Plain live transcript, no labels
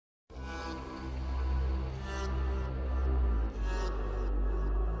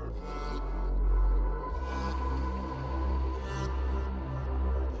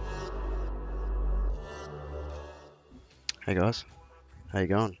Hey guys, how you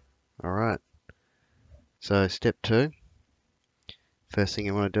going? Alright, so step 2, first thing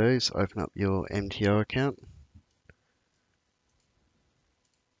you want to do is open up your MTO account.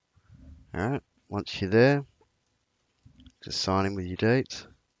 Alright, once you're there, just sign in with your dates,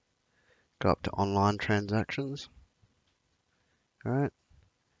 go up to online transactions. Alright,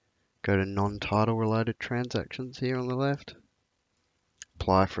 go to non-title related transactions here on the left,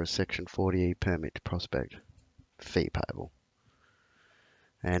 apply for a section 40E permit to prospect, fee payable.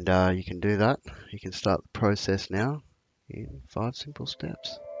 And you can do that, you can start the process now in 5 simple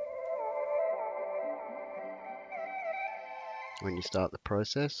steps. When you start the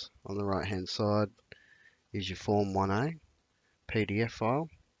process, on the right hand side is your Form 1A PDF file.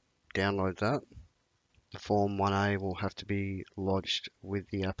 Download that. The Form 1A will have to be lodged with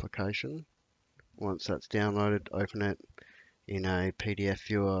the application. Once that's downloaded, open it in a PDF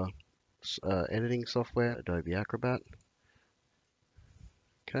viewer editing software, Adobe Acrobat.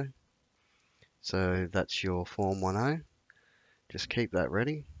 Okay, so that's your Form 1A. Just keep that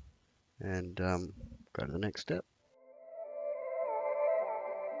ready and go to the next step.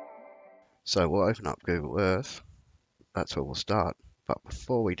 So we'll open up Google Earth. That's where we'll start. But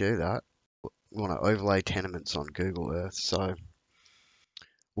before we do that, we want to overlay tenements on Google Earth. So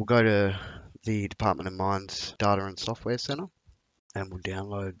we'll go to the Department of Mines Data and Software Center and we'll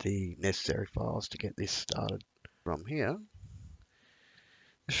download the necessary files to get this started. From here,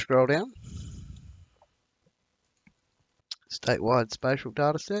 just scroll down, statewide spatial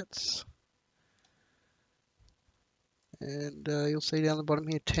data sets, and you'll see down the bottom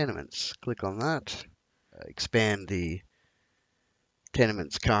here tenements. Click on that, expand the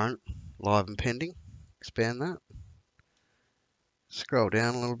tenements current, live and pending, expand that. Scroll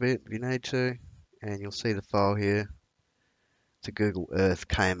down a little bit if you need to, and you'll see the file here. It's a Google Earth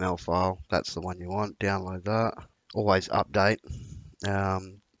KML file. That's the one you want. Download that. Always update.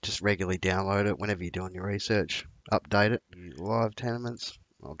 Just regularly download it whenever you're doing your research. Update it. Live tenements.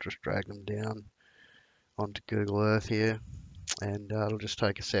 I'll just drag them down onto Google Earth here, and it'll just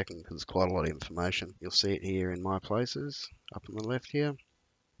take a second because it's quite a lot of information. You'll see it here in My Places, up on the left here.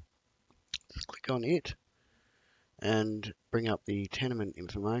 Just click on it and bring up the tenement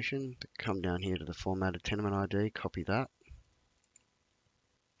information. Come down here to the formatted tenement ID, copy that.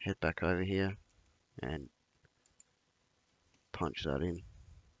 Head back over here and punch that in.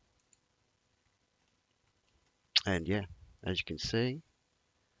 And yeah, as you can see,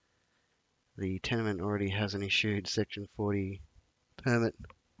 the tenement already has an issued Section 40 permit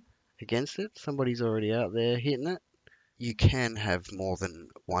against it. Somebody's already out there hitting it. You can have more than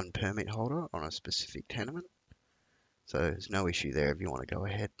one permit holder on a specific tenement, so there's no issue there if you want to go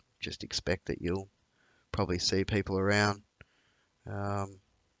ahead. Just expect that you'll probably see people around.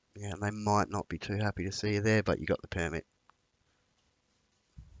 Yeah, and they might not be too happy to see you there, but you got the permit.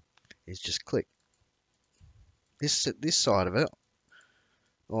 Is just click this side of it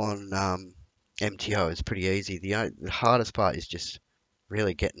on MTO is pretty easy. The hardest part is just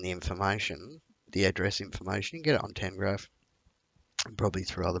really getting the information, the address information. You can get it on 10graph and probably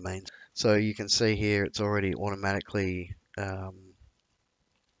through other means. So you can see here it's already automatically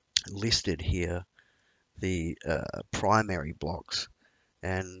listed here the primary blocks,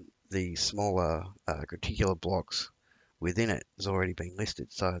 and the smaller graticular blocks within it has already been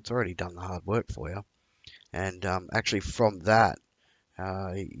listed. So it's already done the hard work for you. And actually from that,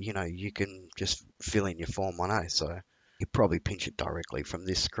 you can just fill in your Form 1A. So you probably pinch it directly from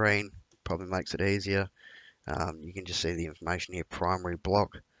this screen, probably makes it easier. You can just see the information here, primary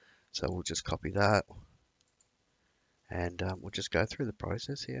block. So we'll just copy that. And we'll just go through the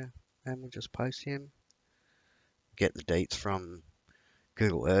process here. And we'll just paste in. Get the dates from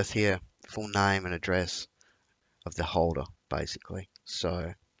Google Earth here. Full name and address of the holder, basically.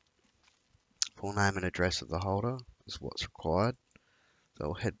 So full name and address of the holder is what's required. So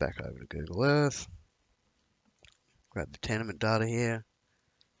we'll head back over to Google Earth. Grab the tenement data here.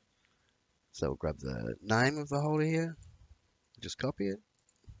 So we'll grab the name of the holder here. Just copy it.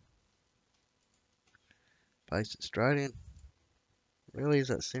 Paste it straight in. Really, is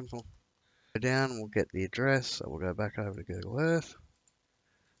that simple? Go down, we'll get the address. So we'll go back over to Google Earth.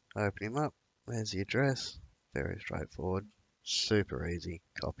 Open him up. There's the address. Very straightforward. Super easy.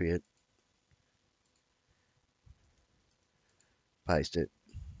 Copy it. Paste it.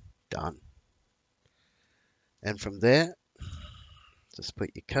 Done. And from there, just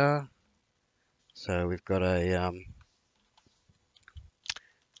put your car. So we've got a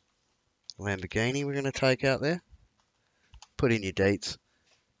Lamborghini we're going to take out there. Put in your dates,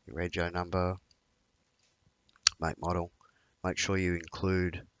 your rego number, make, model. Make sure you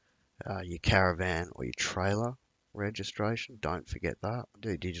include your caravan or your trailer registration. Don't forget that.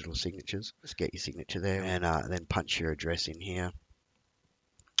 Do digital signatures. Just get your signature there and then punch your address in here,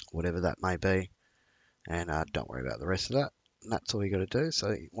 whatever that may be. And don't worry about the rest of that. And that's all you got to do.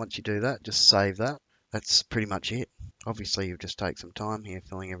 So once you do that, just save that. That's pretty much it. Obviously, you'll just take some time here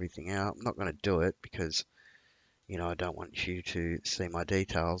filling everything out. I'm not going to do it because, I don't want you to see my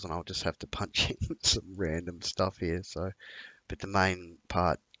details and I'll just have to punch in some random stuff here. So, but the main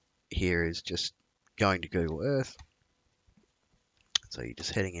part here is just going to Google Earth. So you're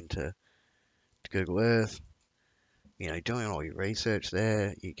just heading into Google Earth, doing all your research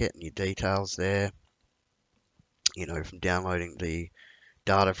there. You're getting your details there, from downloading the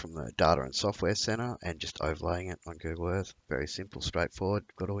data from the Data and Software Center and just overlaying it on Google Earth. Very simple, straightforward.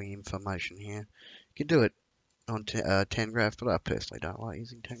 Got all your information here. You can do it on 10graph, but I personally don't like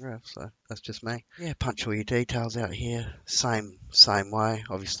using 10graph, so that's just me. Yeah, punch all your details out here. Same way.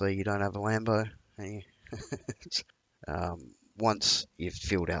 Obviously, you don't have a Lambo. Once you've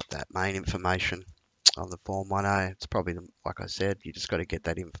filled out that main information on the Form 1A, it's probably, like I said, you just got to get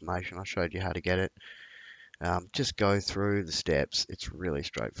that information. I showed you how to get it. Just go through the steps. It's really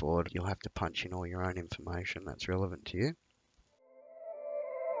straightforward. You'll have to punch in all your own information that's relevant to you.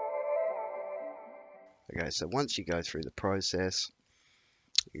 Okay, so once you go through the process,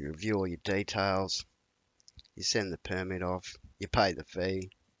 you review all your details, you send the permit off, you pay the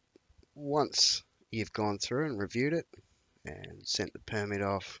fee. Once you've gone through and reviewed it and sent the permit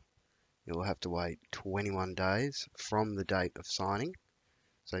off, you'll have to wait 21 days from the date of signing.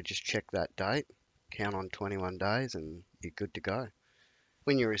 So just check that date, count on 21 days, and you're good to go.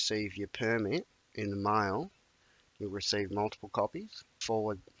 When you receive your permit in the mail, you'll receive multiple copies.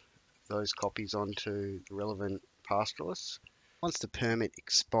 Forward those copies onto the relevant pastoralists. Once the permit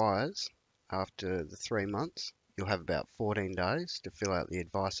expires after the 3 months, you'll have about 14 days to fill out the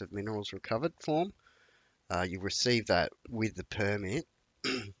Advice of Minerals Recovered form. You'll receive that with the permit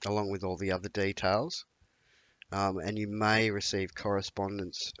along with all the other details. And you may receive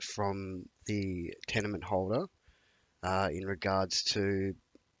correspondence from the tenement holder in regards to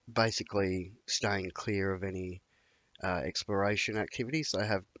basically staying clear of any exploration activities they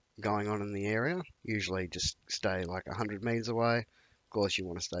have going on in the area. Usually just stay like 100 meters away. Of course, you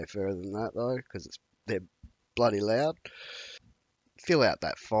want to stay further than that though, because they're bloody loud. Fill out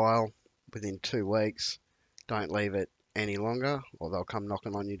that file within 2 weeks. Don't leave it any longer, or they'll come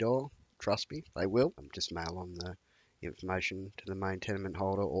knocking on your door. Trust me, they will. Just mail on the information to the main tenement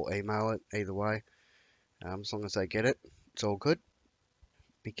holder or email it, either way. As long as they get it, it's all good.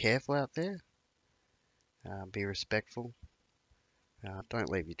 Be careful out there. Be respectful. Don't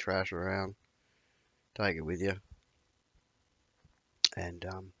leave your trash around. Take it with you. And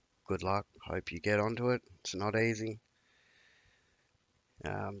good luck. Hope you get onto it. It's not easy.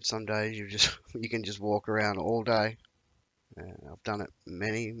 Some days you can just walk around all day. I've done it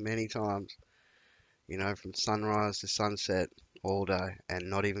many times. From sunrise to sunset all day and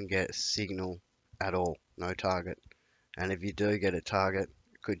not even get a signal at all. No target. And if you do get a target,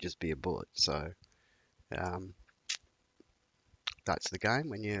 it could just be a bullet. So that's the game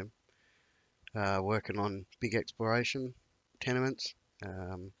when you're working on big exploration tenements.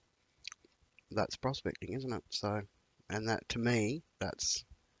 That's prospecting, isn't it? So, and that to me, that's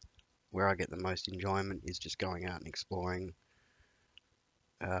where I get the most enjoyment, is just going out and exploring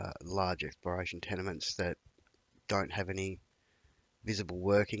large exploration tenements that don't have any visible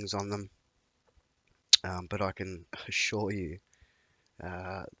workings on them. But I can assure you,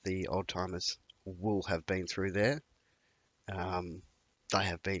 the old timers will have been through there. They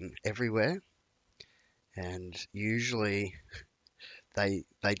have been everywhere, and usually they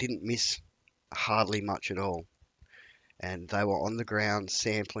didn't miss hardly much at all. And they were on the ground,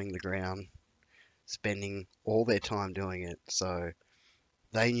 sampling the ground, spending all their time doing it. So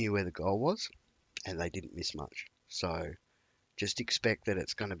they knew where the goal was, and they didn't miss much. So just expect that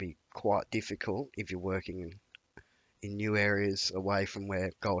it's going to be quite difficult if you're working in new areas away from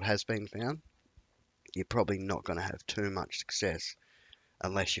where gold has been found. You're probably not going to have too much success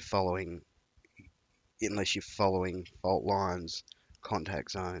unless you're following fault lines,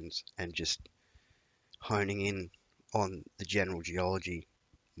 contact zones, and just honing in on the general geology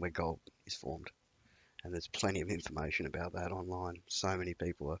where gold is formed. And there's plenty of information about that online. So many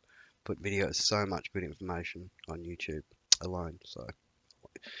people put videos, so much good information on YouTube alone. So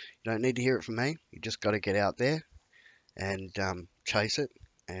you don't need to hear it from me. You just got to get out there and chase it.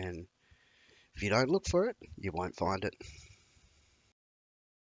 And if you don't look for it, you won't find it.